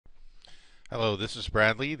Hello, this is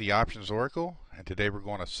Bradley, the Options Oracle, and today we're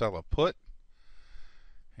going to sell a put.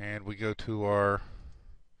 And we go to our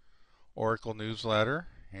Oracle newsletter,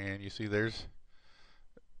 and you see there's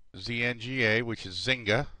ZNGA, which is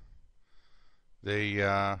Zynga. They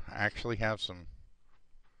actually have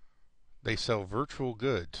they sell virtual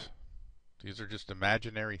goods. These are just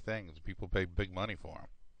imaginary things. People pay big money for them.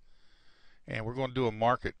 And we're going to do a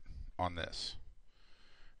market on this.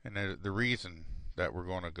 And the reason that we're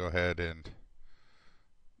going to go ahead and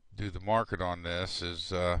do the market on this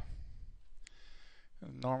is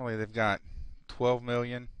normally they've got 12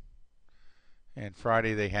 million, and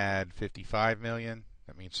Friday they had 55 million.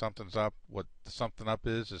 That means something's up. What the something up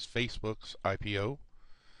is Facebook's IPO,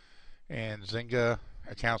 and Zynga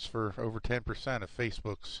accounts for over 10% of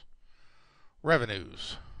Facebook's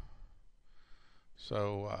revenues.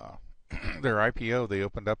 So their IPO, they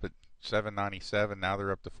opened up at 7.97. Now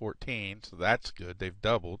they're up to 14, so that's good. They've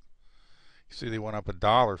doubled. You see they went up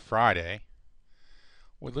 $1 Friday.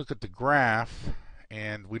 We look at the graph,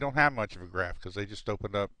 and we don't have much of a graph because they just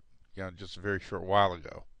opened up, just a very short while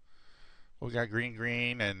ago. We got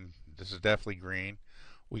green, and this is definitely green.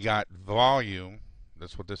 We got volume.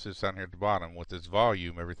 That's what this is down here at the bottom. With this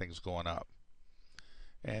volume, everything's going up,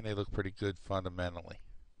 and they look pretty good fundamentally.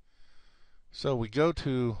 So we go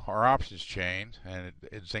to our options chain, and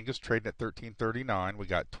Zynga's trading at 13.39. We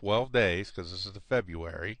got 12 days because this is the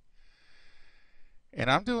February. And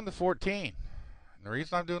I'm doing the 14. And the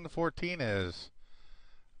reason I'm doing the 14 is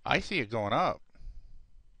I see it going up.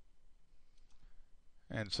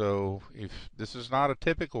 And so if this is not a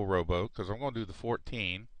typical rowboat, because I'm going to do the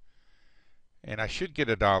 14, and I should get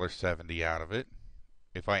 $1.70 out of it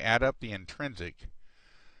if I add up the intrinsic.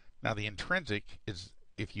 Now the intrinsic is,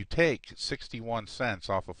 if you take 61 cents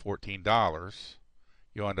off of $14,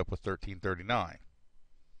 you'll end up with 13.39.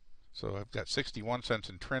 So I've got 61 cents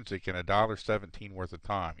intrinsic and $1.17 worth of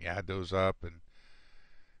time. You add those up, and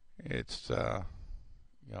it's over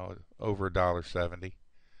 $1.70.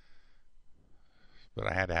 But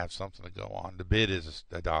I had to have something to go on. The bid is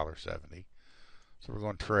 $1.70. So we're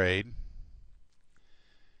going to trade,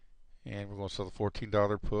 and we're going to sell the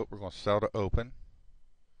 $14 put. We're going to sell to open.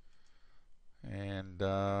 And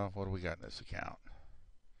what do we got in this account?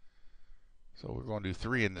 So we're going to do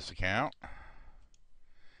 3 in this account.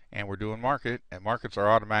 And we're doing market, and markets are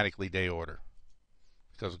automatically day order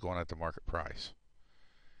because of going at the market price.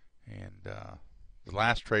 And the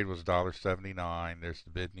last trade was $1.79. There's the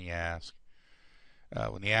bid and the ask.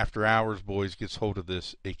 When the after hours boys gets hold of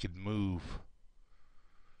this, it could move,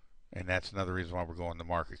 and that's another reason why we're going to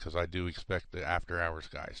market, because I do expect the after hours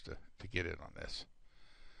guys to get in on this.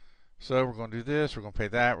 So we're going to do this. We're going to pay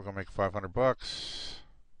that. We're going to make $500,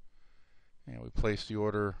 and we place the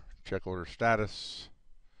order. Check order status.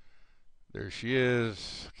 There she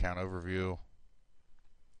is, account overview,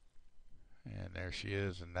 and there she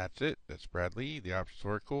is, and that's it. That's Bradley, the Options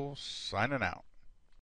Oracle, signing out.